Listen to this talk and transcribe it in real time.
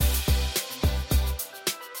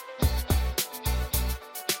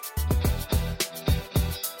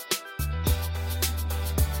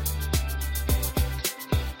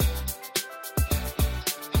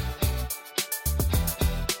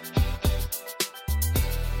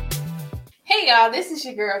Hey y'all, this is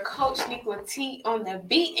your girl Coach Nicola T on the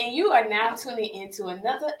beat, and you are now tuning into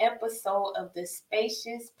another episode of the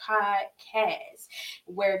Spacious Podcast,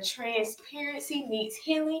 where transparency meets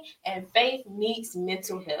healing and faith meets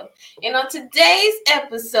mental health. And on today's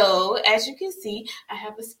episode, as you can see, I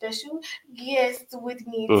have a special guest with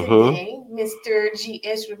me today, Mr.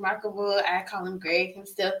 GSremarkable. I call him Greg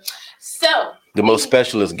himself. So the most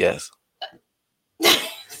specialist guest.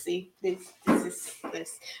 See, this.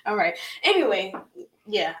 All right. Anyway,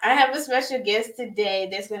 yeah, I have a special guest today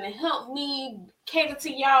that's going to help me cater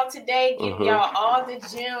to y'all today, give y'all all the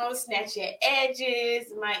gems, snatch your edges,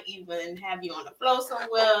 might even have you on the floor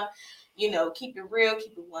somewhere. You know, keep it real,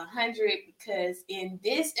 keep it 100, because in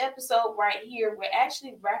this episode right here, we're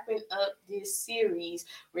actually wrapping up this series,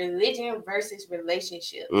 Religion versus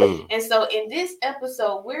Relationship. And so in this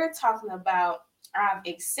episode, we're talking about I've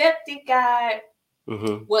accepted God.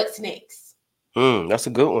 What's next? That's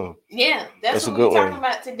a good one. Yeah, that's what we're talking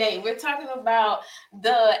about today. We're talking about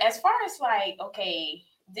as far as like, okay,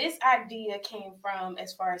 this idea came from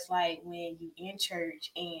as far as like when you in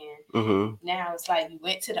church and now it's like you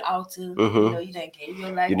went to the altar, you know, you done gave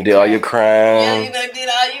your life. You did all your crying. Yeah, you done did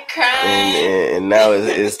all your crying. And now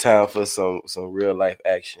it's time for some real life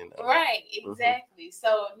action. Right, exactly.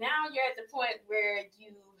 So now you're at the point where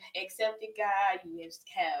you accepted God, you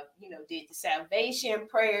have, did the salvation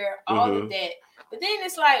prayer, all of that. But then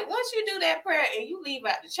it's like, once you do that prayer and you leave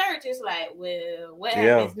out the church, it's like, well, what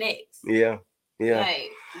happens next? Yeah. Like,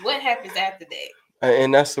 what happens after that?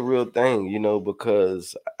 And that's the real thing,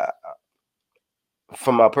 because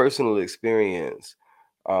from my personal experience,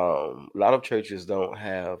 a lot of churches don't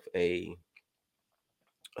have a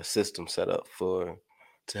system set up to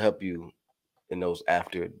help you in those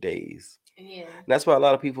after days. Yeah. And that's why a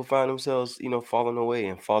lot of people find themselves, falling away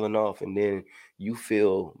and falling off, and then you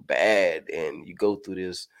feel bad and you go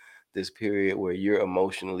through this period where you're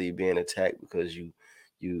emotionally being attacked because you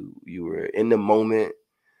were in the moment.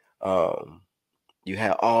 You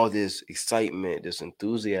had all this excitement, this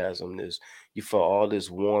enthusiasm, you felt all this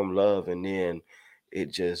warm love, and then it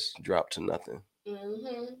just dropped to nothing.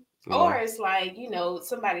 Or it's like,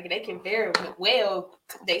 somebody, they can very well,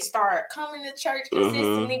 they start coming to church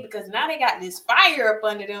consistently because now they got this fire up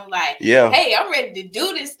under them. Like, hey, I'm ready to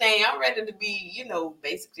do this thing. I'm ready to be,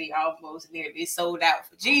 basically almost nearly sold out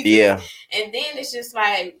for Jesus. Yeah. And then it's just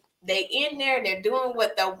like, they in there, they're doing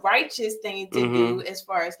what the righteous thing to do as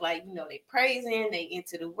far as like, they praising, they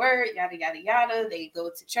into the word, yada, yada, yada. They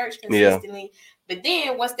go to church consistently. But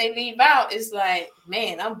then once they leave out, it's like,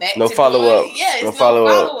 man, I'm back no to follow-up. Yeah, it's no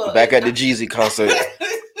follow-up. Back at the Jeezy concert.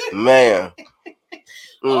 Man.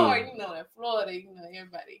 Or, in Florida,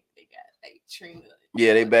 everybody, they got like Trina.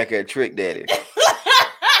 Yeah, they back at Trick Daddy.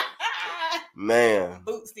 Man.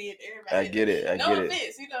 Bootsy and everybody. I get it. No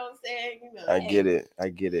offense, you know what I'm saying? I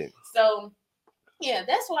get it. So, yeah,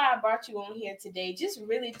 that's why I brought you on here today. Just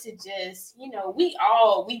really to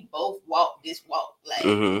we both walk this walk. Like,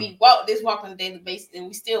 we walk this walk on a daily basis, and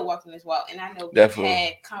we still walking this walk. And I know we've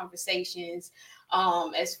had conversations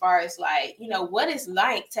as far as like, what it's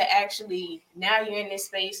like to actually, now you're in this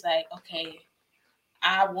space like, okay,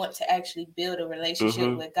 I want to actually build a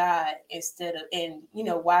relationship with God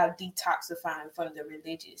while detoxifying from the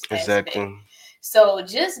religious aspect. So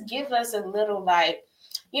just give us a little like,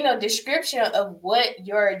 description of what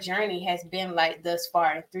your journey has been like thus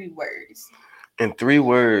far in 3 words. In 3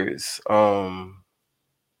 words, I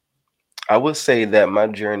would say that my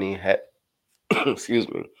journey excuse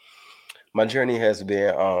me, my journey has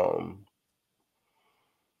been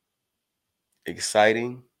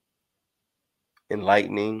exciting,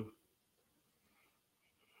 enlightening,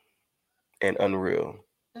 and unreal.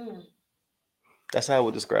 That's how I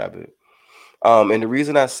would describe it. And the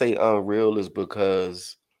reason I say unreal is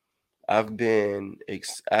because I've been,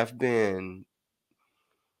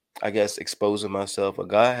 I guess, exposing myself, or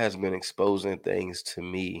God has been exposing things to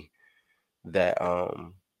me that I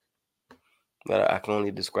can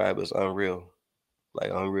only describe as unreal,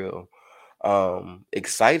 like unreal.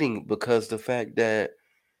 Exciting because the fact that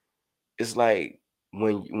it's like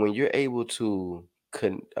when you're able to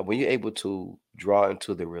draw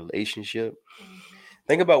into the relationship.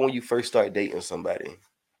 Think about when you first start dating somebody.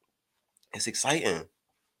 It's exciting.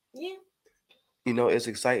 Yeah. It's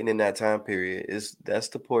exciting in that time period. That's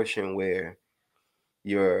the portion where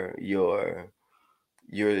you're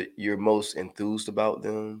most enthused about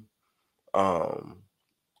them.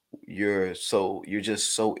 You're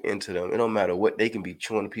just so into them. It don't matter what, they can be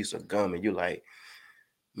chewing a piece of gum and you're like,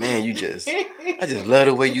 man, I just love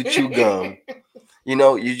the way you chew gum.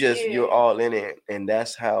 You're all in it, and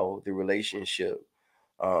that's how the relationship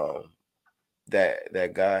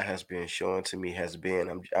that God has been showing to me has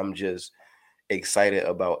been I'm just excited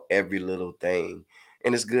about every little thing.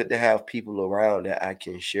 And it's good to have people around that I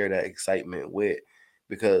can share that excitement with,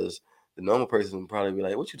 because the normal person would probably be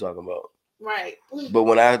like, "What you talking about?" Right. But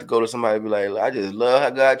when I go to somebody and be like, "I just love how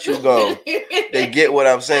God you go," they get what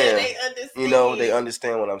I'm saying. They understand. You know, they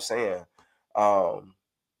understand what I'm saying.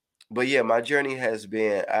 But yeah, my journey has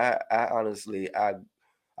been, I honestly, I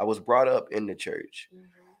was brought up in the church.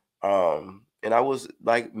 And I was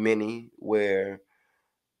like many, where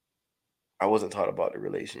I wasn't taught about the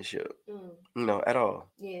relationship, at all.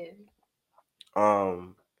 Yeah.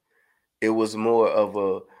 Um, it was more of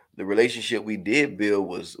the relationship we did build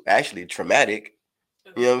was actually traumatic.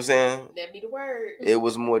 You know what I'm saying? That'd be the word. It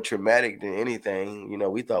was more traumatic than anything.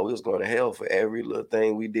 We thought we was going to hell for every little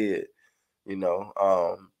thing we did.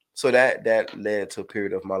 So that led to a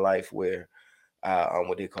period of my life where I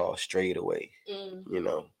what they call strayed away.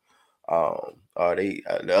 Or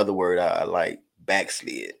the other word I like,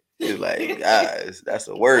 backslid. It's like, guys, that's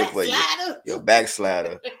a word for you. You're a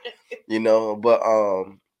backslider.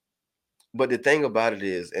 But the thing about it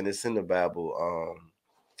is, and it's in the Bible.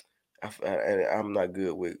 I'm not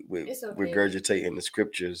good with regurgitating the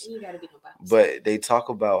scriptures. You gotta be no Bible. But they talk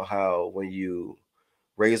about how when you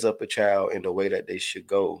raise up a child in the way that they should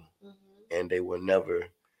go, and they will never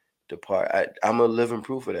depart. I'm a living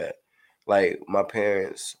proof of that. Like my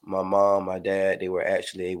parents, my mom, my dad, they were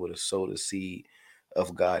actually able to sow the seed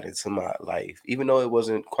of God into my life. Even though it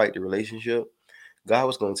wasn't quite the relationship, God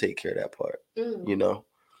was going to take care of that part.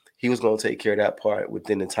 He was going to take care of that part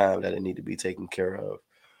within the time that it needed to be taken care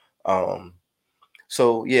of.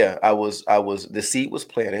 So yeah, I was the seed was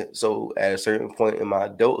planted. So at a certain point in my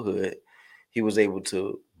adulthood, he was able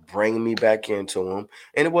to bring me back into him.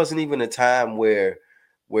 And it wasn't even a time where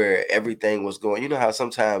everything was going. You know how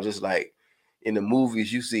sometimes it's like in the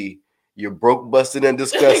movies you see you're broke, busted, and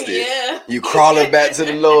disgusted. Yeah. You crawling back to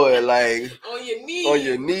the Lord, like on your knees. On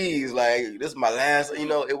your knees, like this is my last. It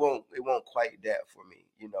won't quite that for me.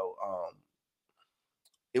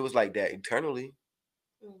 It was like that eternally.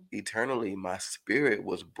 Eternally, my spirit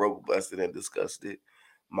was broke, busted, and disgusted.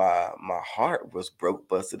 My heart was broke,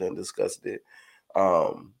 busted, and disgusted.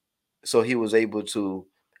 So he was able to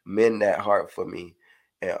mend that heart for me.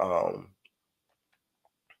 And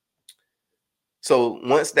so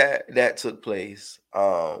once that took place,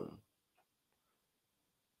 I'm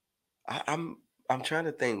trying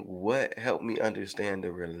to think what helped me understand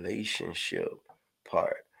the relationship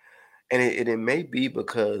part. And it may be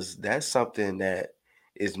because that's something that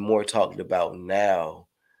is more talked about now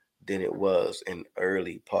than it was in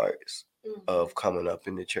early parts of coming up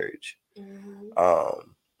in the church.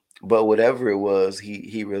 But whatever it was,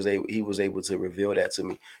 he was able to reveal that to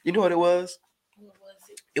me. You know what it was? What was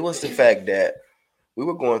it? It was the fact that we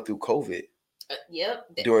were going through COVID. Yep.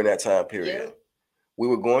 During that time period. Yep. We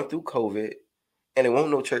were going through COVID, and there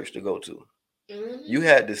wasn't no church to go to. You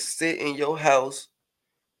had to sit in your house,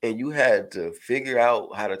 and you had to figure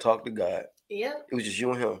out how to talk to God. Yep. It was just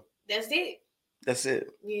you and him. That's it. That's it.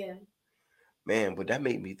 Yeah. Man, but that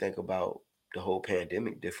made me think about the whole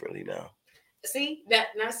pandemic differently now. See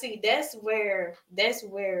that's where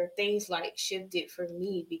things like shifted for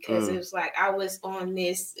me, because it was like I was on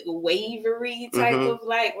this wavery type of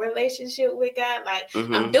like relationship with God. Like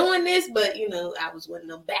I'm doing this, but I was one of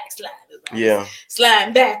them backsliders. I was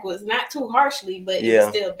sliding backwards, not too harshly, but it was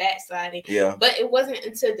still backsliding. But it wasn't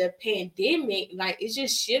until the pandemic, like it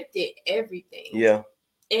just shifted everything.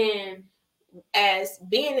 And as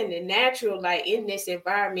being in the natural, like in this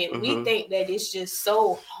environment, we think that it's just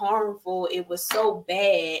so harmful. It was so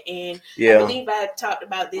bad. And I believe I talked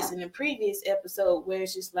about this in the previous episode, where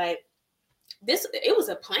it's just like this, it was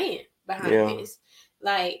a plan behind this.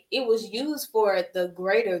 Like it was used for the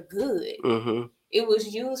greater good. It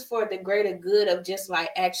was used for the greater good of just like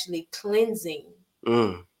actually cleansing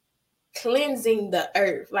the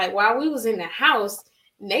earth. Like while we was in the house,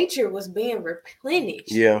 nature was being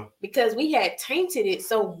replenished. Because we had tainted it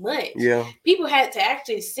so much. People had to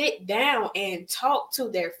actually sit down and talk to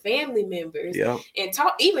their family members. And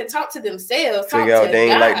talk to themselves. Figure out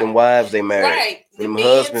they ain't like them wives they married. Right. Them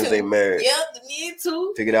husbands they married. Yep, the men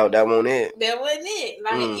too. Figured out that wasn't it. That wasn't it.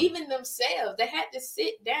 Like even themselves, they had to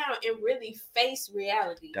sit down and really face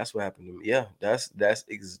reality. That's what happened to me. Yeah,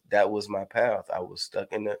 that was my path. I was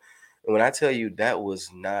stuck in the. And when I tell you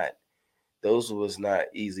those was not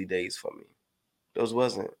easy days for me. Those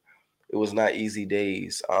wasn't. It was not easy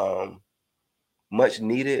days. Much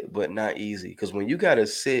needed, but not easy. Because when you gotta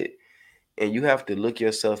sit and you have to look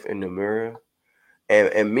yourself in the mirror,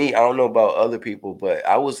 and me, I don't know about other people, but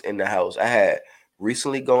I was in the house. I had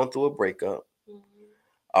recently gone through a breakup.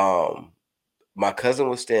 My cousin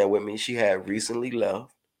was staying with me. She had recently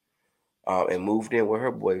left and moved in with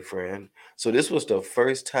her boyfriend. So this was the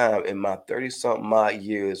first time in my 30-something odd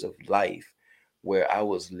years of life where I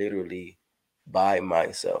was literally by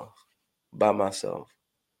myself. By myself.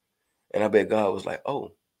 And I bet God was like,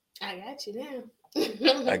 oh, I got you I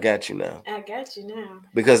now. got you now. I got you now.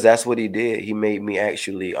 Because that's what he did. He made me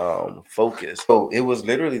actually focus. So it was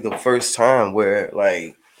literally the first time where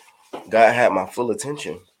like God had my full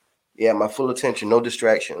attention. Yeah, my full attention, no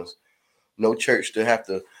distractions. No church to have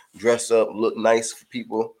to dress up, look nice for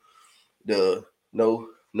people. The no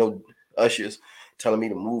ushers telling me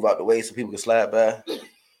to move out the way so people can slide by.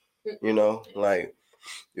 You know, like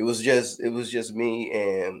it was just me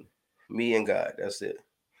and God. That's it.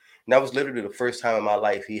 And that was literally the first time in my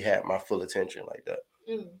life he had my full attention like that.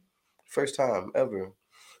 Mm. First time ever.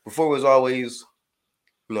 Before it was always,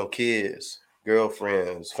 kids,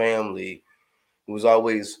 girlfriends, family. It was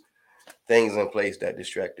always things in place that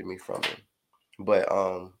distracted me from it. But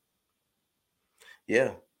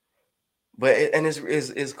yeah. And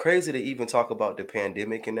it's crazy to even talk about the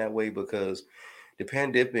pandemic in that way because the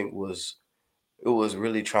pandemic was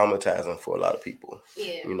really traumatizing for a lot of people.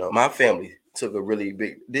 Yeah. My family took a really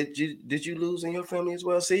big. Did you lose in your family as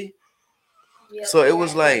well? See. Yep. So it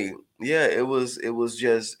was like, yeah, it wasn't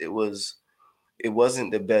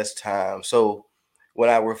the best time. So when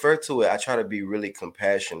I refer to it, I try to be really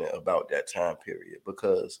compassionate about that time period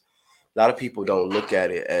because a lot of people don't look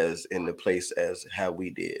at it as in the place as how we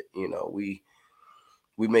did. We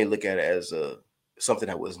may look at it as something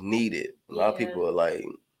that was needed. A lot of people are like,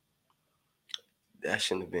 that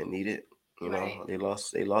shouldn't have been needed. Right. They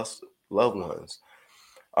lost loved ones.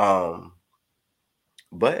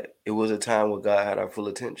 But it was a time where God had our full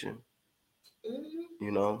attention. Mm-hmm.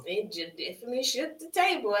 It just definitely shook the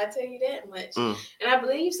table, I tell you that much. And I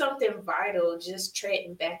believe something vital, just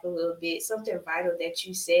treading back a little bit, something vital that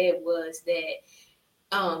you said was that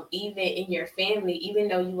even in your family, even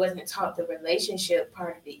though you wasn't taught the relationship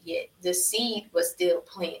part of it yet, the seed was still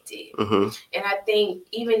planted. Mm-hmm. And I think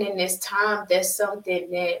even in this time, that's something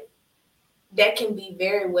that can be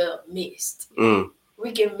very well missed.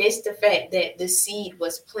 We can miss the fact that the seed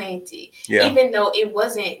was planted, even though it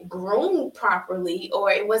wasn't grown properly or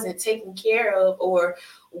it wasn't taken care of or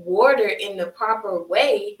watered in the proper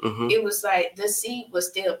way. Mm-hmm. It was like the seed was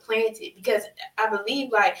still planted because I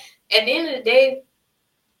believe like at the end of the day,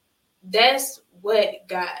 that's what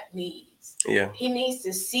God needs. Yeah. He needs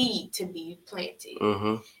the seed to be planted.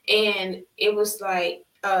 Mm-hmm. And it was like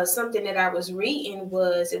something that I was reading it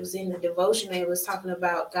was in the devotion. It was talking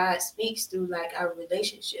about God speaks through like our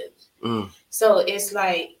relationships. So it's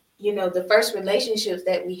like, the first relationships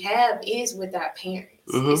that we have is with our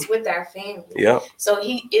parents. Mm-hmm. It's with our family. Yeah. So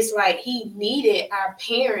it's like he needed our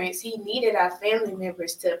parents, he needed our family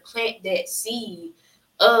members to plant that seed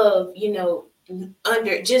of,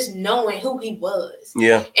 under just knowing who he was.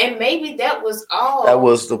 Yeah. And maybe that was all. That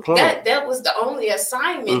was the point. That was the only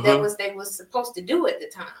assignment they was supposed to do at the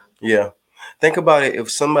time. Yeah. Think about it.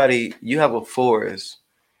 If you have a forest,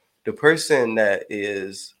 the person that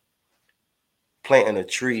is planting a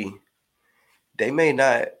tree, they may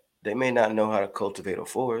not know how to cultivate a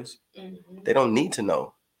forest. Mm-hmm. They don't need to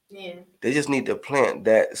know. Yeah. They just need to plant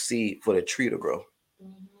that seed for the tree to grow.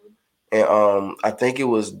 Mm-hmm. And I think it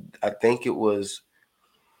was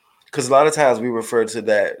because a lot of times we refer to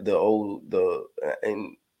that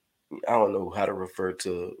and I don't know how to refer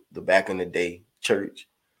to the back in the day church,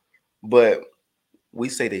 but we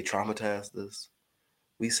say they traumatized us.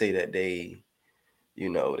 We say that they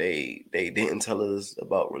didn't tell us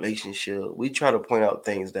about relationship. We try to point out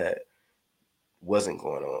things that wasn't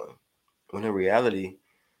going on, when in reality,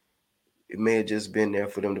 it may have just been there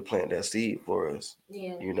for them to plant that seed for us.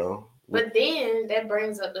 Yeah. But then that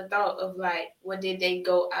brings up the thought of like, what did they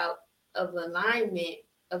go out of alignment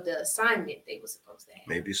of the assignment they were supposed to have?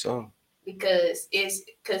 Maybe so. Because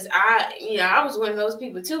I was one of those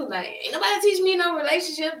people too. Like, ain't nobody teach me no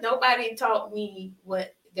relationship. Nobody taught me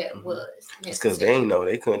what that was. It's because they ain't know.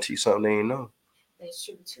 They couldn't teach something they didn't know. That's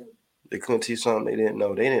true too. They couldn't teach something they didn't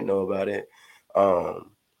know. They didn't know about it.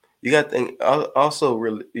 You got to think also.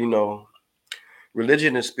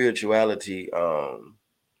 Religion and spirituality are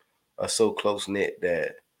so close knit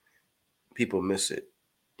that people miss it.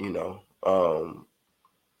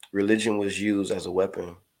 Religion was used as a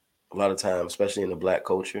weapon a lot of times, especially in the Black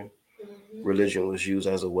culture. Mm-hmm. Religion was used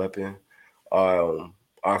as a weapon. Our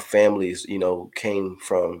families, came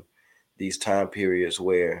from these time periods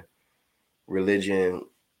where religion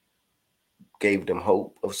gave them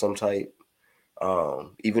hope of some type,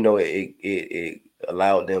 even though it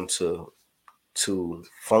allowed them to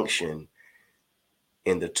function.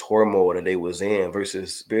 in the turmoil that they was in,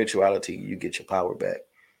 versus spirituality, you get your power back.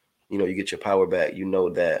 You get your power back. You know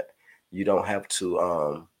that you don't have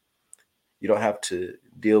to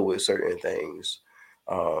deal with certain things.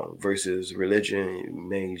 Versus religion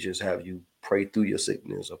may just have you pray through your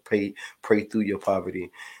sickness or pray through your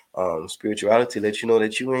poverty. Spirituality lets you know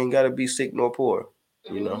that you ain't gotta be sick nor poor.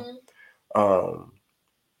 You know, um,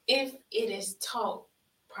 if it is taught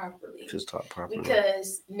properly. just taught properly.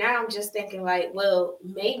 Because now I'm just thinking like, well,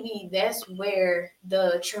 maybe that's where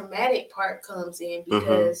the traumatic part comes in,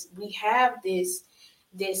 because we have this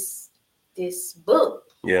book,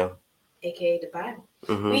 Yeah. aka the Bible.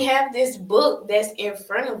 We have this book that's in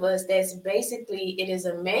front of us that's basically, it is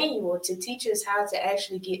a manual to teach us how to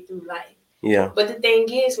actually get through life. Yeah. But the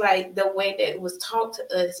thing is, like, the way that it was taught to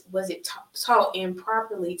us, was it taught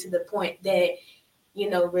improperly to the point that,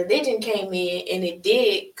 religion came in and it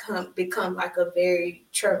did become like a very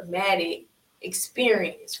traumatic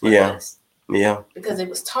experience for us. Yeah. Because it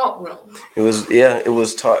was taught wrong. It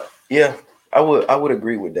was taught. Yeah. I would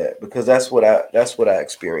agree with that, because that's what I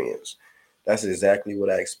experienced. That's exactly what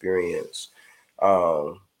I experienced.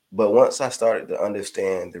 But once I started to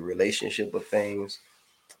understand the relationship of things,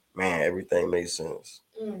 man, everything made sense.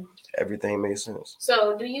 Everything made sense.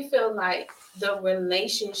 So, do you feel like the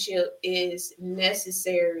relationship is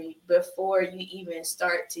necessary before you even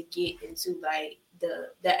start to get into like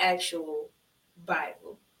the actual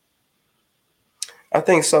Bible? I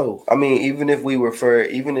think so. I mean, even if we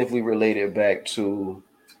relate it back to,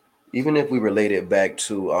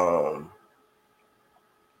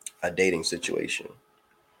 a dating situation,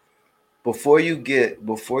 before you get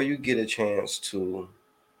a chance to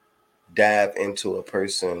dive into a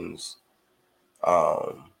person's,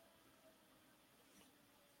 um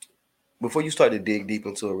before you start to dig deep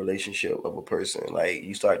into a relationship of a person, like,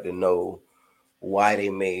 you start to know why they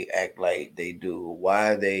may act like they do,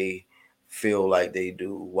 why they feel like they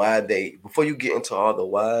do, before you get into all the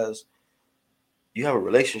whys, you have a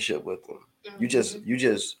relationship with them. You just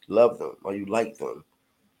love them, or you like them.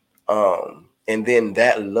 And then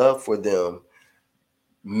that love for them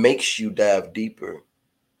makes you dive deeper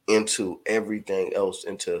into everything else,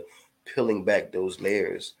 into peeling back those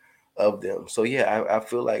layers of them. So yeah, I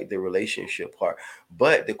feel like the relationship part.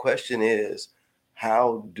 But the question is,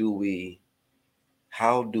 how do we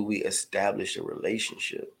establish a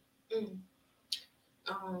relationship? Mm.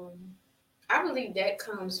 I believe that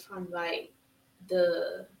comes from like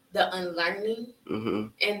the unlearning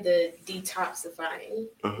and the detoxifying.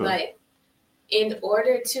 Like, in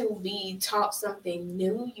order to be taught something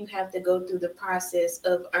new, you have to go through the process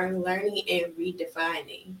of unlearning and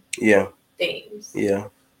redefining things. Yeah.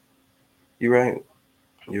 You're right.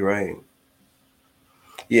 You're right.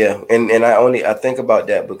 Yeah, and I think about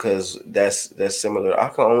that because that's similar. I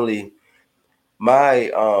can only my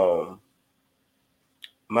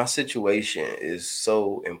my situation is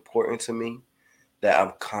so important to me that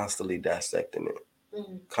I'm constantly dissecting it.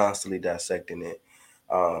 Constantly dissecting it.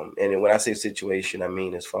 And when I say situation, I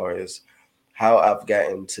mean as far as how I've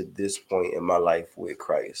gotten to this point in my life with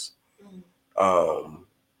Christ. Um,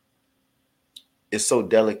 it's so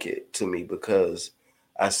delicate to me because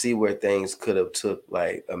I see where things could have took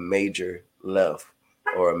like a major left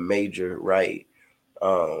or a major right.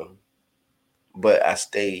 Um, but I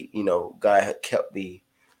stayed, God had kept me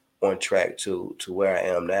on track to where I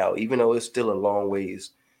am now, even though it's still a long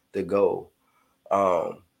ways to go.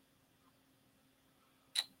 Um,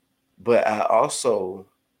 but I also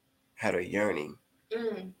had a yearning.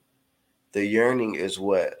 The yearning is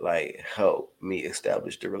what like helped me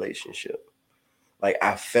establish the relationship. Like,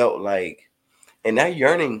 I felt like, and that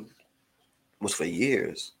yearning was for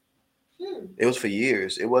years. It was for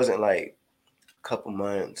years. It wasn't like a couple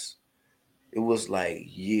months. It was like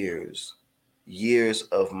years. Years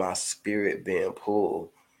of my spirit being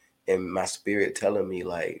pulled, and my spirit telling me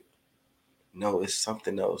like, no, it's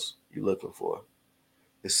something else you're looking for.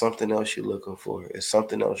 It's something else you're looking for. It's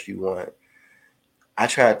something else you want. I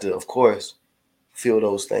tried to, of course, fill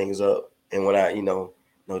those things up. And when no,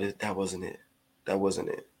 that wasn't it. That wasn't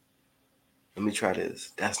it. Let me try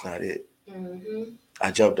this. That's not it.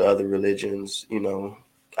 I jumped to other religions,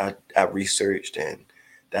 I researched, and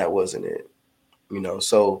that wasn't it.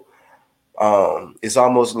 So it's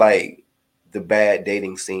almost like the bad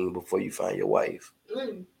dating scene before you find your wife.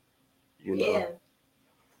 You know? Yeah.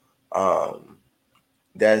 Um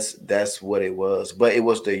that's what it was. But it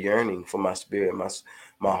was the yearning for my spirit.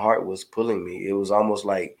 My heart was pulling me. It was almost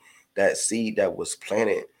like that seed that was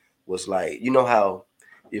planted was like, you know how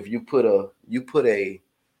if you put a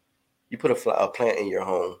plant in your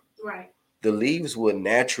home, right, the leaves would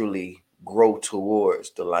naturally grow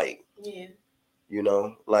towards the light. Yeah. you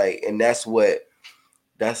know, like, and that's what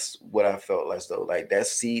I felt like, though, like that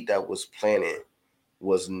seed that was planted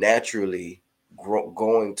was naturally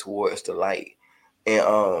going towards the light.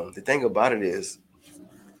 And the thing about it is,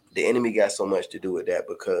 the enemy got so much to do with that,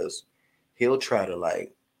 because he'll try to,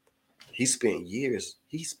 like, he spent years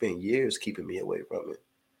keeping me away from it.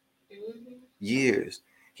 Mm-hmm. Years.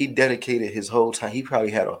 He dedicated his whole time. He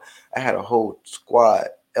probably I had a whole squad,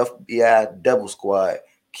 FBI double squad,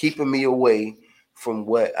 keeping me away from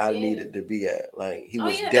what I needed to be at. Like, he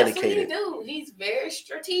was that's what he dedicated. do. He's very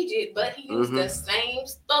strategic, but he used the same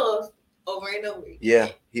stuff over and over again. Yeah,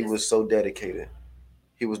 he was so dedicated.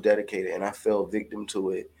 He was dedicated, and I fell victim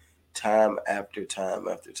to it time after time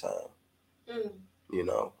after time. You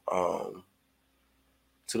know,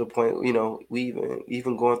 to the point, you know, we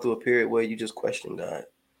even going through a period where you just question God.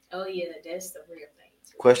 Oh yeah, that's the real thing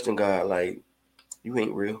too. Question God, like, you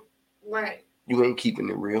ain't real. Right. You ain't keeping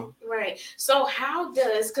it real. Right. So how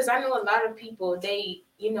does, because I know a lot of people, they,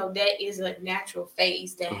 you know, that is a natural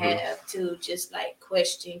phase to have, to just like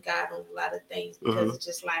question God on a lot of things, because it's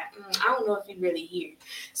just like, I don't know if he really here.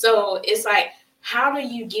 So it's like, how do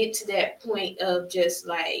you get to that point of just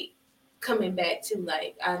like coming back to,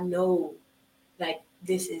 like, I know, like,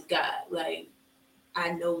 this is God, like,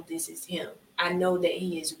 I know this is him, I know that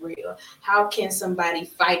he is real. How can somebody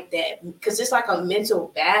fight that? Because it's like a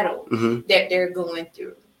mental battle that they're going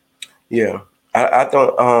through. Yeah, I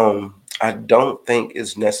don't think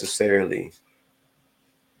it's necessarily.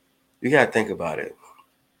 You gotta think about it.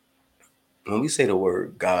 When we say the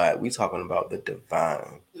word God, we talking about the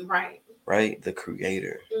divine, right? The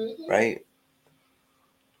creator, right?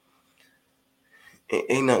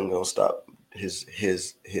 Ain't nothing gonna stop his.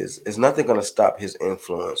 It's nothing gonna stop his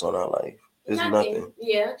influence on our life. It's nothing.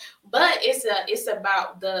 Yeah, but it's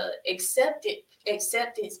about the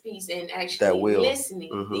acceptance piece, and actually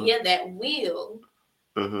listening. Yeah, that will.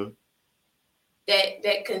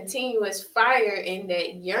 That continuous fire and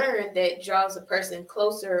that yearn that draws a person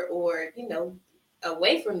closer, or, you know,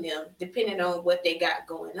 away from them, depending on what they got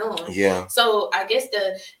going on. Yeah. So I guess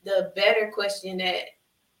the better question that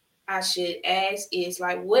I should ask is,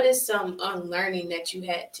 like, what is some unlearning that you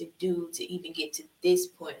had to do to even get to this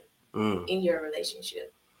point in your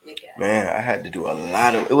relationship with God? Man, I had to do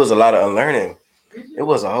it was a lot of unlearning. It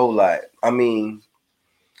was a whole lot. I mean,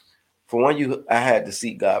 for one, I had to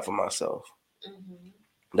seek God for myself.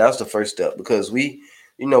 That was the first step, because we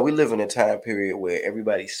live in a time period where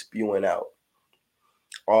everybody's spewing out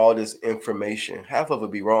all this information. Half of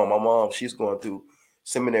it be wrong. My mom, she's going through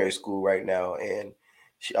seminary school right now, and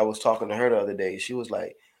I was talking to her the other day. She was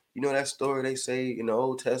like, you know that story they say in the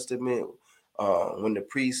Old Testament, when the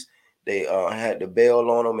priests, they had the bell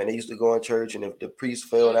on them, and they used to go in church, and if the priest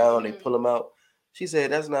fell down, they pull him out. She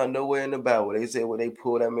said that's not nowhere in the Bible. They said, well, they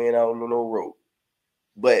pull that man out on no rope.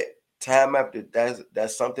 But time after,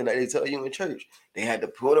 that's something that they tell you in church. They had to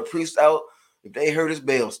pull the priest out if they heard his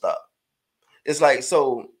bell stop. It's like,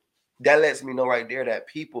 so that lets me know right there that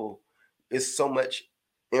people, it's so much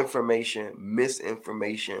information,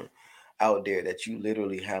 misinformation out there, that you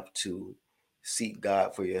literally have to seek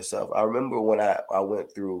God for yourself. I remember when I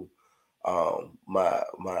went through my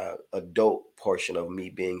adult portion of me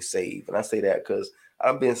being saved, and I say that because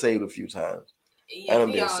I've been saved a few times. Yeah, I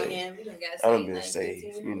done been saved. I done been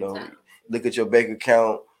saved. You know, look at your bank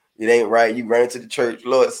account. It ain't right. You run into the church.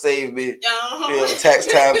 Lord, save me. You know, tax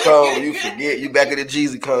time come. You forget. You back at the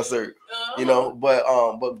Jeezy concert. You know, but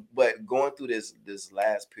going through this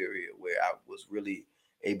last period where I was really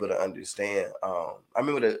able to understand. I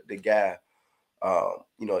remember the guy.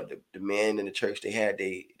 You know, the men in the church. They had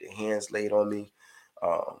their hands laid on me.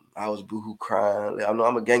 I was boohoo crying. I know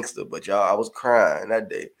I'm a gangster, but y'all, I was crying that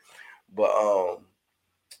day. But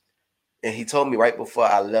and he told me right before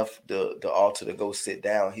I left the altar to go sit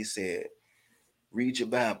down, he said, read your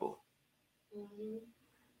Bible.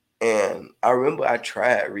 And I remember I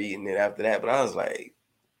tried reading it after that, but I was like,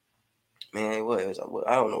 man, I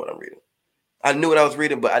don't know what I'm reading. I knew what I was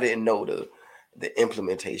reading, but I didn't know the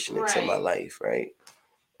implementation into my life, right?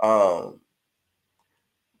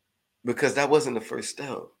 Because that wasn't the first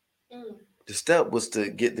step. The step was to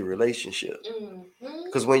get the relationship.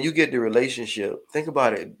 Because when you get the relationship, think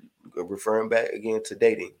about it, referring back again to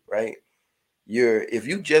dating, right? If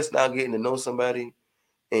you just now getting to know somebody,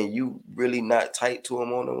 and you really not tight to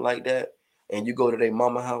them on them like that, and you go to their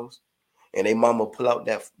mama house, and they mama pull out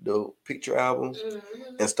the picture album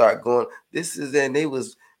and start going, this is, and they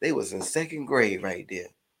was in second grade right there.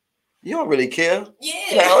 You don't really care.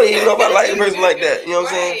 Yeah. I don't even know if I like a person like that. You know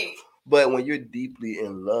what I'm saying? But when you're deeply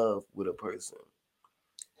in love with a person,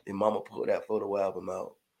 and mama pull that photo album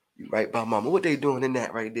out, you right by mama, what they doing in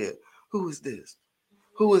that right there? Who is this?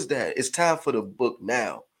 Who is that? It's time for the book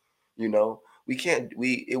now. You know,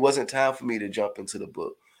 it wasn't time for me to jump into the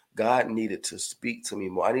book. God needed to speak to me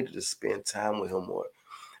more. I needed to spend time with him more.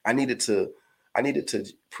 I needed to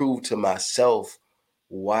prove to myself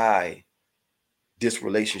why this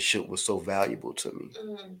relationship was so valuable to me.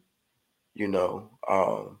 Mm-hmm. You know,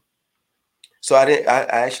 so I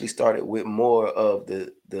actually started with more of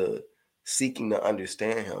the seeking to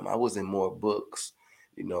understand him. I was in more books,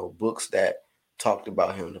 you know, books that talked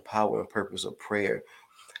about him, the power and purpose of prayer.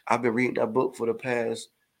 I've been reading that book for the past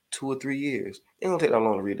 2 or 3 years. It don't take that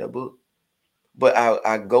long to read that book, but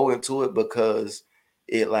I go into it because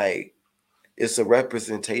it's a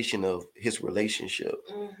representation of his relationship,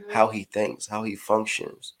 mm-hmm. how he thinks, how he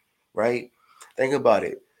functions, right? Think about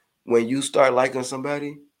it. When you start liking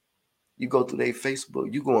somebody, you go through their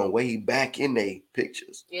Facebook, you going way back in their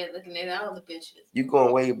pictures. Yeah, looking at all the pictures. You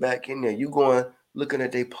going way back in there. You going looking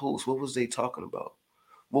at their posts. What was they talking about?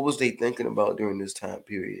 What was they thinking about during this time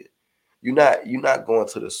period? You're not going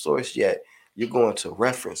to the source yet. You're going to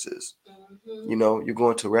references. Mm-hmm. You know, you're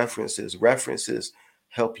going to references. References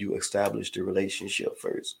help you establish the relationship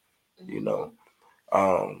 1st. Mm-hmm. You know,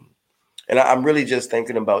 and I'm really just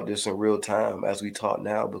thinking about this in real time as we talk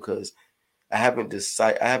now because I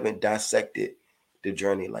haven't dissected the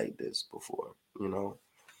journey like this before. You know,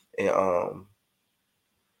 and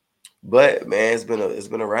but man, it's been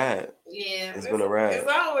a ride. Yeah, it's been a ride.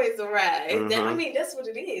 It's always a ride. Mm-hmm. I mean, that's what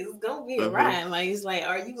it is. It's gonna be a mm-hmm. ride. Like it's like,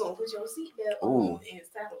 are you gonna put your seatbelt on and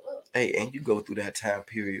saddle up? Hey, and you go through that time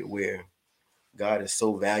period where God is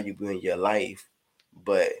so valuable in your life,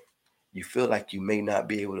 but you feel like you may not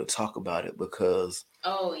be able to talk about it because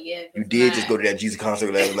you did just go to that Jesus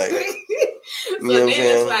concert last night. So then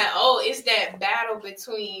it's like, it's that battle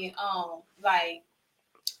between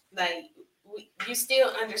you're still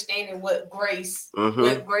understanding what grace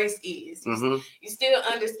is. Mm-hmm. You're still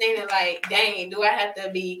understanding like, dang, do I have to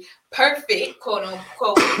be perfect, quote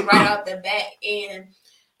unquote, right off the bat? And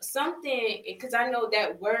something, because I know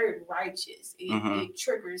that word righteous, it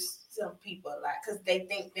triggers some people a lot because they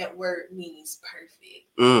think that word means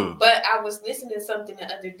perfect. But I was listening to something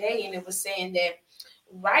the other day and it was saying that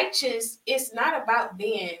righteous is not about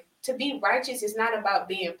to be righteous is not about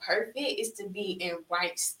being perfect. It's to be in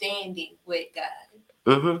right standing with God.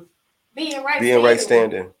 Mm-hmm. Being right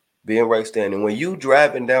standing. When you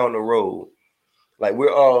driving down the road, like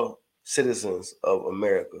we're all citizens of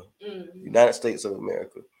America, United States of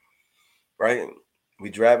America, right?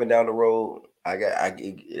 We driving down the road.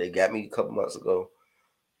 They got me a couple months ago.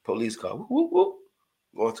 Police car, whoop, whoop, whoop,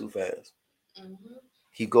 going too fast. Mm-hmm.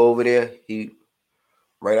 He go over there. He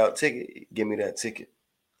write out ticket. Give me that ticket.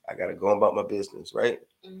 I gotta go about my business, right?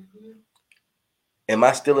 Mm-hmm. Am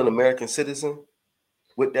I still an American citizen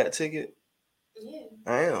with that ticket? Yeah,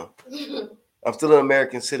 I am. I'm still an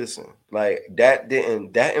American citizen. Like that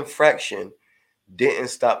infraction didn't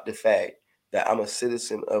stop the fact that I'm a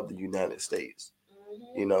citizen of the United States.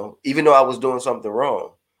 Mm-hmm. You know, even though I was doing something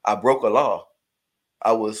wrong, I broke a law.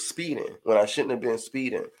 I was speeding when I shouldn't have been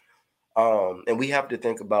speeding. And we have to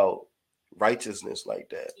think about righteousness like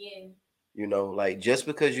that. Yeah. You know, like just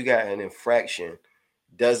because you got an infraction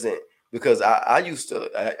doesn't, because I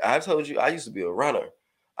told you I used to be a runner.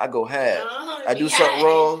 I go half. I do something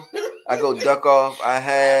wrong. I go duck off.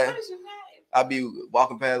 I be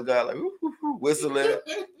walking past God like whistling,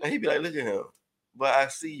 and he be like, "Look at him," but I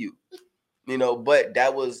see you. You know, but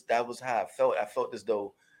that was how I felt. I felt as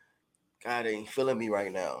though God ain't feeling me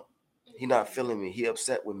right now. He not feeling me. He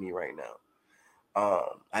upset with me right now.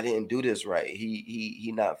 I didn't do this right.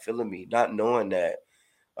 He not feeling me, not knowing that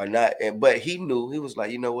or not. But he knew. He was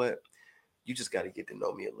like, you know what? You just got to get to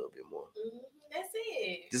know me a little bit more. That's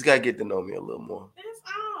it. Just got to get to know me a little more. That's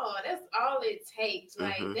all. That's all it takes.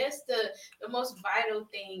 Like that's the most vital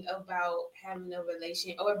thing about having a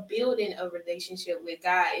relation or building a relationship with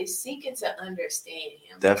God is seeking to understand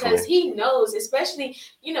Him. Definitely. Because He knows, especially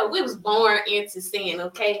we was born into sin.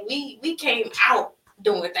 Okay, we came out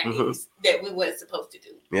doing things that we wasn't supposed to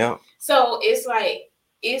do. Yeah. So it's like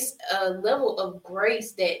it's a level of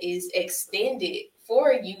grace that is extended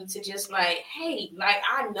for you to just like, hey, like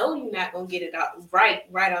I know you're not gonna get it out right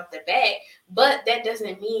off the bat, but that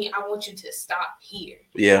doesn't mean I want you to stop here.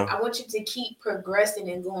 Yeah. I want you to keep progressing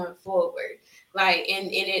and going forward. Like and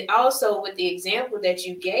it also with the example that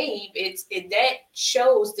you gave, that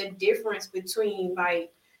shows the difference between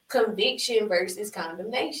like conviction versus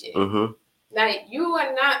condemnation. Mm-hmm. Like you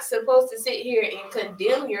are not supposed to sit here and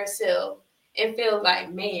condemn yourself and feel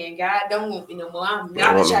like, man, God don't want me no more. I'm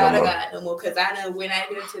not a child of God no more because I done went out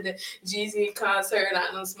here to the GZ concert.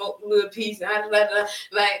 I done smoked a little piece. Like,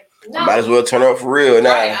 no. I might as well turn up for real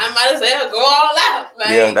now. Right, I might as well go all out. Like,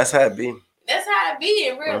 yeah, that's how it be. That's how it be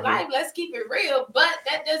in real life. Let's keep it real. But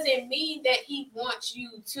that doesn't mean that he wants you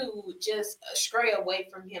to just stray away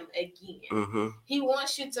from him again. He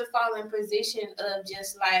wants you to fall in position of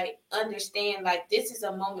just like understand, like, this is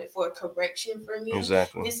a moment for correction for me.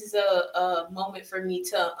 Exactly. This is a moment for me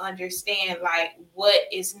to understand like what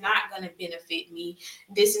is not going to benefit me.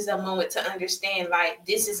 This is a moment to understand like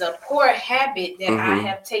this is a poor habit that I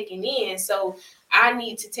have taken in. So I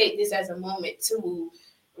need to take this as a moment to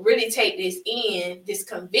really take this in, this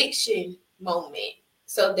conviction moment,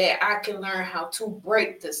 so that I can learn how to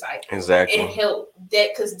break the cycle. Exactly. And help that,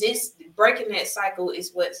 because this breaking that cycle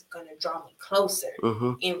is what's going to draw me closer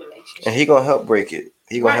in relationship. And he going to help break it.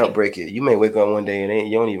 He going to help break it. You may wake up one day and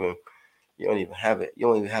you don't even have it. You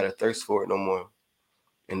don't even have a thirst for it no more.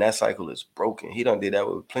 And that cycle is broken. He done did that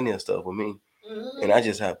with plenty of stuff with me. And I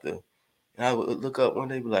just have to, and I would look up one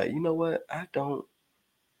day and be like, you know what? I don't.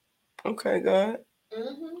 Okay, God.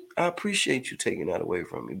 I appreciate you taking that away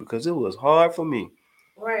from me because it was hard for me.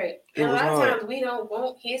 Right. And a lot of times we don't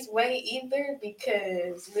want his way either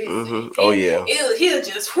because listen, oh yeah, he'll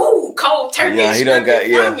just cold turkey. Yeah, he done got I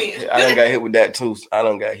done got hit with that too. I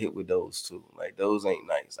done got hit with those too. Like those ain't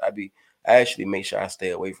nice. I actually make sure I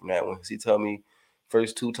stay away from that one. He tell me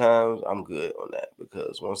first 2 times, I'm good on that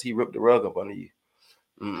because once he ripped the rug up under you,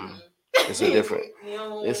 it's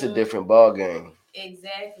a different ball game.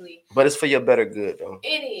 Exactly. But it's for your better good though. It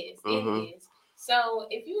is. It is. So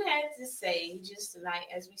if you had to say, just like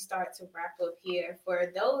as we start to wrap up here,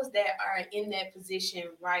 for those that are in that position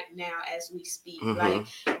right now as we speak, like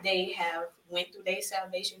they have went through their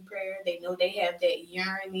salvation prayer, they know they have that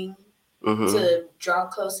yearning to draw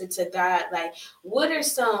closer to God, like what are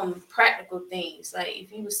some practical things, like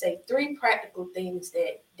if you would say 3 practical things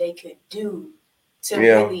that they could do to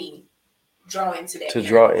really draw into that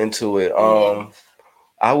draw into it?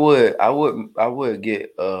 I would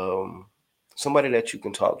get somebody that you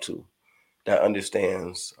can talk to that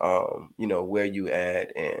understands where you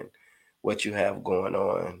at and what you have going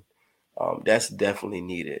on. That's definitely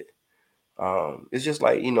needed. It's just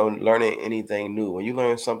like learning anything new. When you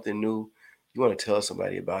learn something new, you want to tell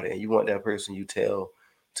somebody about it, and you want that person you tell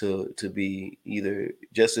to be either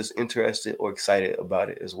just as interested or excited about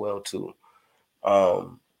it as well too.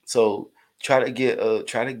 So try to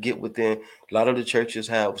get within. A lot of the churches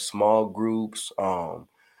have small groups.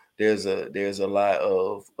 There's a lot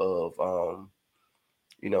of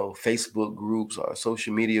Facebook groups or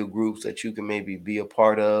social media groups that you can maybe be a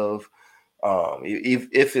part of.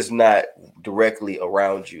 If it's not directly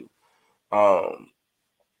around you,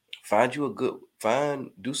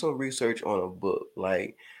 do some research on a book.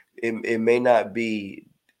 Like it may not be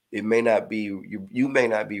you may not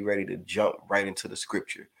be ready to jump right into the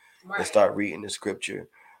scripture and start reading the scripture.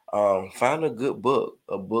 Find a good book,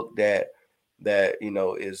 a book that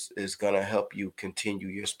is gonna help you continue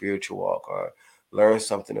your spiritual walk or learn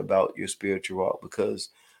something about your spiritual walk because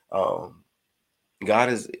God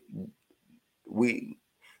is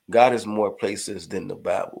God is more places than the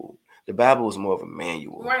Bible. The Bible is more of a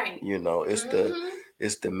manual. Right.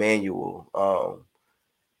 It's the manual.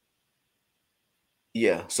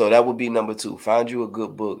 Yeah, so that would be number 2. Find you a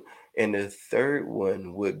good book. And the third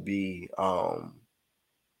one would be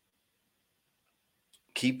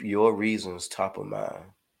keep your reasons top of mind.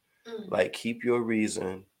 Like keep your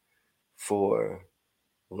reason for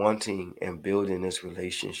wanting and building this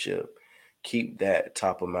relationship. Keep that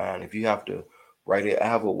top of mind. If you have to write it, I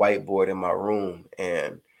have a whiteboard in my room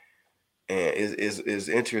and it's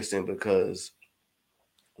interesting because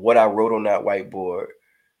what I wrote on that whiteboard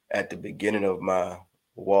at the beginning of my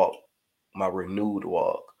walk, my renewed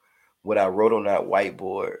walk, what I wrote on that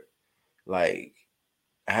whiteboard, like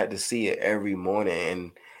I had to see it every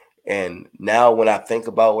morning, and now when I think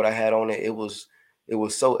about what I had on it, it was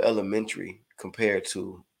so elementary compared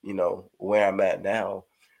to where I'm at now,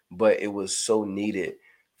 but it was so needed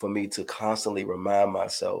for me to constantly remind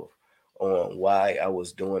myself on why I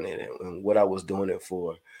was doing it and what I was doing it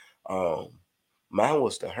for. Mine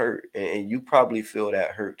was the hurt, and you probably feel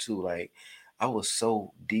that hurt too. Like I was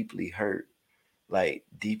so deeply hurt, like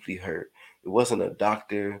deeply hurt. It wasn't a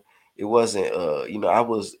doctor. It wasn't I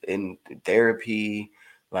was in therapy,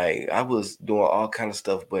 like I was doing all kind of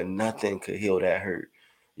stuff, but nothing could heal that hurt.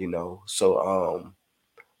 So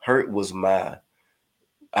hurt was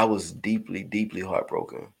I was deeply, deeply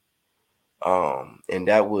heartbroken. And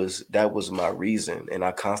that was my reason, and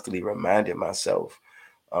I constantly reminded myself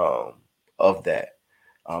of that.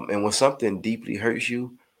 And when something deeply hurts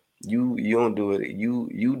you, you don't do it.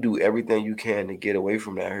 You do everything you can to get away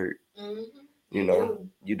from that hurt.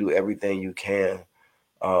 You do everything you can.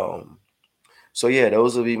 Um, So yeah,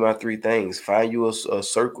 those will be my three things. Find you a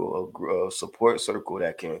circle, a support circle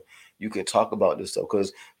that you can talk about this stuff,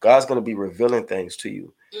 because God's gonna be revealing things to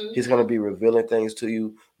you. He's gonna be revealing things to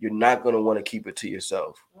you. You're not gonna want to keep it to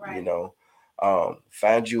yourself. Right.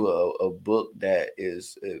 Find you a book that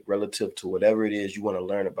is relative to whatever it is you want to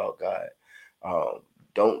learn about God.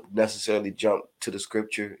 Don't necessarily jump to the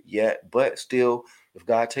scripture yet, but still, if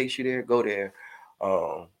God takes you there, go there.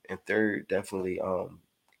 And third, definitely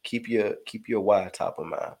keep your why top of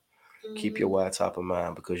mind. Keep your why top of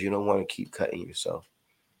mind, because you don't want to keep cutting yourself.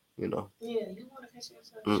 Yeah, you want to cut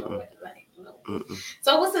yourself short. Like, no.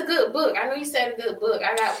 So what's a good book? I know you said a good book.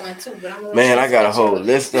 I got one too, but I'm gonna I got a whole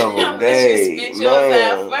list of them.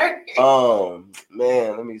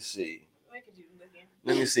 Man, let me see. Where could you look in?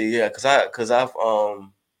 Let me see. Yeah,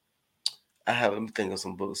 I have. Let me think of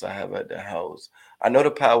some books I have at the house. I know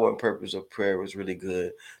The Power and Purpose of Prayer was really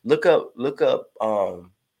good. Look up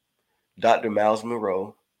Dr. Miles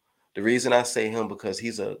Monroe. The reason I say him, because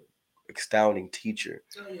he's a astounding teacher.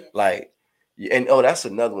 Oh, yes. Like, and that's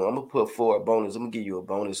another one. I'm gonna put forward a bonus. I'm gonna give you a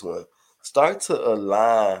bonus one. Start to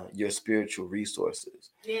align your spiritual resources.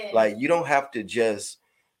 Yeah. Like, you don't have to just.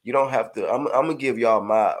 You don't have to. I'm gonna give y'all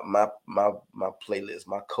my playlist,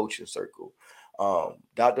 my coaching circle.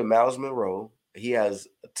 Dr. Miles Monroe. He has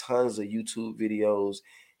tons of YouTube videos.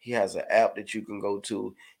 He has an app that you can go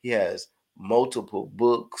to. He has multiple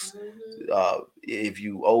books. If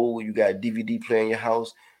you you got a DVD player in your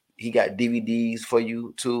house, he got DVDs for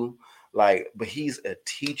you too. Like, but he's a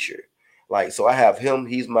teacher. Like, so I have him.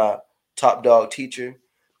 He's my top dog teacher.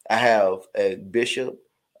 I have a bishop.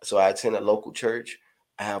 So I attend a local church.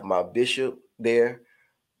 I have my bishop there.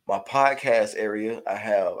 My podcast area,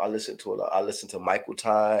 I listen to a lot. I listen to Michael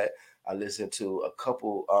Todd. I listen to a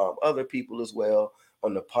couple other people as well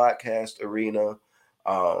on the podcast arena.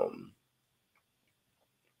 Um,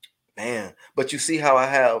 Man, but you see how I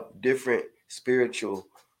have different spiritual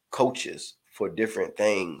coaches for different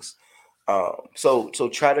things. So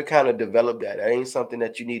try to kind of develop that. That ain't something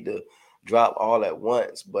that you need to drop all at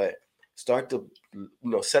once, but start to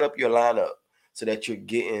set up your lineup so that you're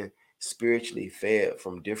getting spiritually fed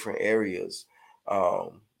from different areas,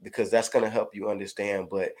 because that's gonna help you understand.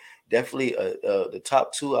 But definitely, the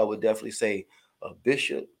top two, I would definitely say a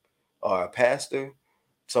bishop or a pastor,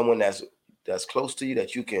 someone that's close to you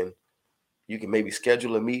that you can maybe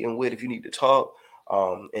schedule a meeting with if you need to talk,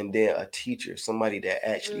 and then a teacher, somebody that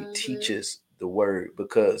actually teaches the word,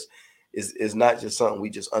 because it's not just something we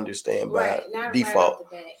just understand by default.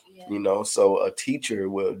 So a teacher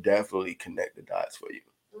will definitely connect the dots for you.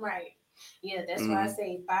 Right. Yeah, that's why I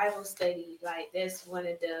say Bible study. Like, that's one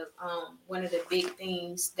of the big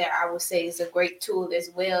things that I would say is a great tool as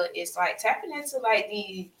well. It's like tapping into like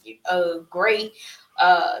the great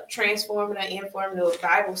transformative, informative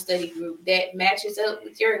Bible study group that matches up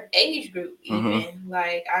with your age group. Even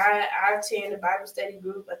like I attend a Bible study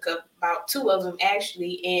group, about two of them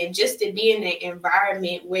actually, and just to be in an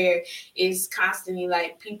environment where it's constantly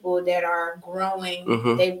like people that are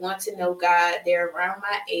growing, they want to know God, they're around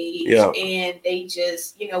my age, and they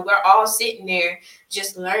just, we're all sitting there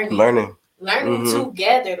just learning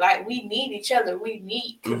together. Like, we need each other, we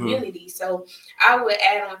need community. So I would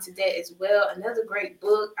add on to that as well. Another great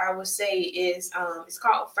book I would say is it's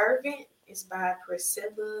called Fervent. It's by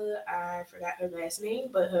Priscilla. I forgot her last name,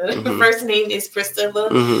 but her first name is Priscilla.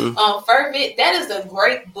 Fervent. That is a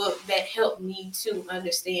great book that helped me to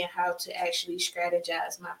understand how to actually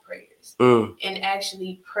strategize my prayers and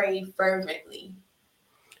actually pray fervently.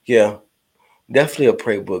 Yeah, definitely a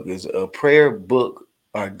prayer book. Is a prayer book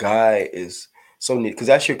or guide is so neat, because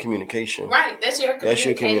that's your communication. Right, that's your communication. That's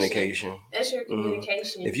your communication. That's your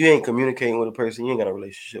communication. If you ain't communicating with a person, you ain't got a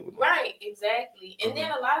relationship with them. Right, exactly. And then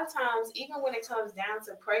a lot of times, even when it comes down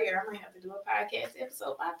to prayer, I might have to do a podcast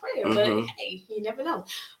episode by prayer, but hey, you never know.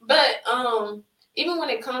 But even when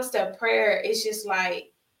it comes to prayer, it's just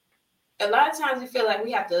like a lot of times we feel like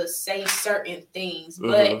we have to say certain things,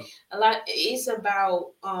 but it's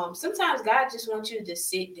about sometimes God just wants you to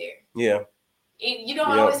sit there. Yeah. You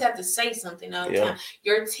don't always have to say something all the time.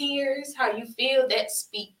 Your tears, how you feel, that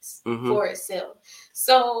speaks for itself.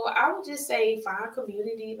 So I would just say find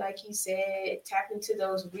community, like he said, tap into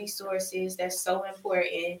those resources. That's so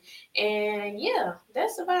important. And yeah,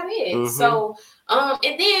 that's about it. So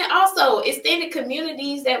And then also extended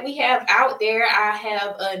communities that we have out there. I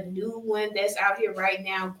have a new one that's out here right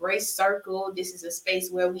now, Grace Circle. This is a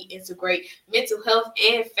space where we integrate mental health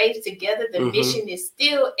and faith together. The mission is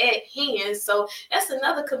still at hand. So that's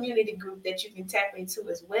another community group that you can tap into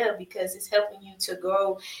as well, because it's helping you to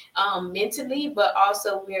grow mentally, but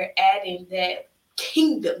also we're adding that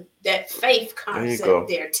kingdom, that faith concept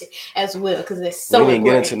there as well, because it's so we didn't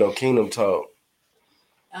important. get into no kingdom talk.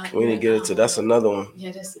 We didn't get into that's another one.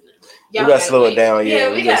 Yeah, that's another one. We gotta slow it down.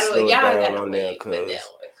 Yeah, we gotta slow it y'all down on there, cause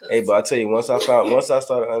hey, but I tell you, once I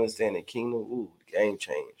started understanding kingdom, the game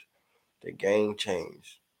changed. The game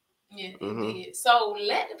changed. Yeah, it did. So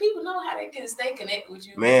let the people know how they can stay connected with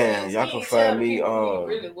you. Man, y'all can find me. Who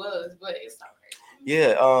really was, but it's all right.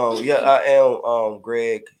 Yeah, I am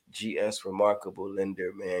Greg GSremarkable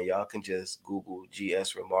Linder. Man, y'all can just Google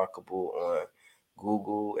GSremarkable on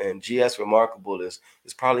Google, and GSremarkable is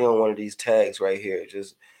probably on one of these tags right here.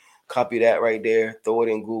 Just copy that right there, throw it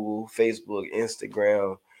in Google, Facebook,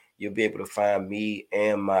 Instagram. You'll be able to find me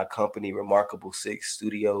and my company, Remarkable 6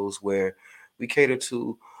 Studios, where we cater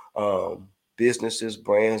to businesses,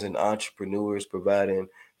 brands, and entrepreneurs, providing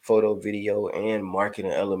photo, video, and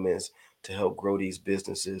marketing elements to help grow these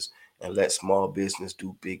businesses and let small business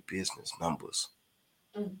do big business numbers.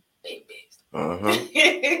 Big business.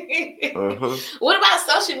 What about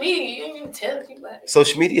social media? You didn't even tell people about it.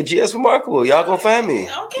 Social media, GSremarkable. Y'all gonna find me.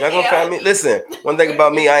 Okay, y'all gonna find me. Listen, one thing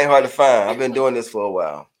about me, I ain't hard to find. I've been doing this for a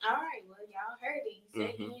while. All right, well, y'all heard it. He said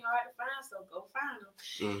he ain't hard to find, so go find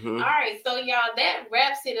him. All right, so y'all, that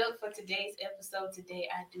wraps it up for today's episode. Today,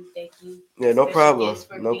 I do thank you. Yeah, no problem.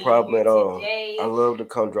 No problem at all. Today. I love to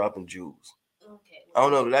come dropping jewels. Okay. I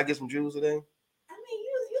don't know. Did I get some jewels today? I mean,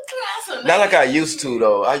 you threw out some. Not like I used to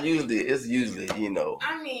though. It's usually I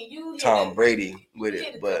mean, you Tom Brady with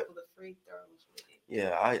it, but a couple of free throws with it.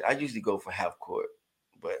 Yeah, I usually go for half court,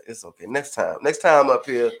 but it's okay. Next time up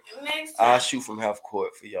here, I'll shoot from half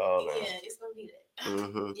court for y'all. Yeah, it's gonna be that.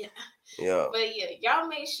 Yeah. But yeah, y'all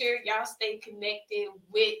make sure y'all stay connected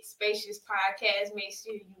with Spacious Podcast. Make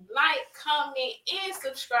sure you like, comment, and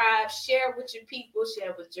subscribe. Share with your people.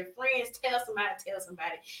 Share with your friends. Tell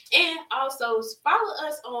somebody. And also follow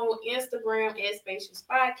us on Instagram at Spacious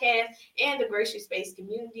Podcast and the Gracious Space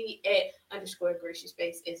community at _Gracious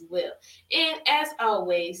Space as well. And as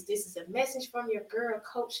always, this is a message from your girl,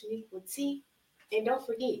 Coach Nick with T. And don't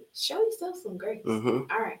forget, show yourself some grace. All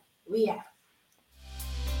right, we out.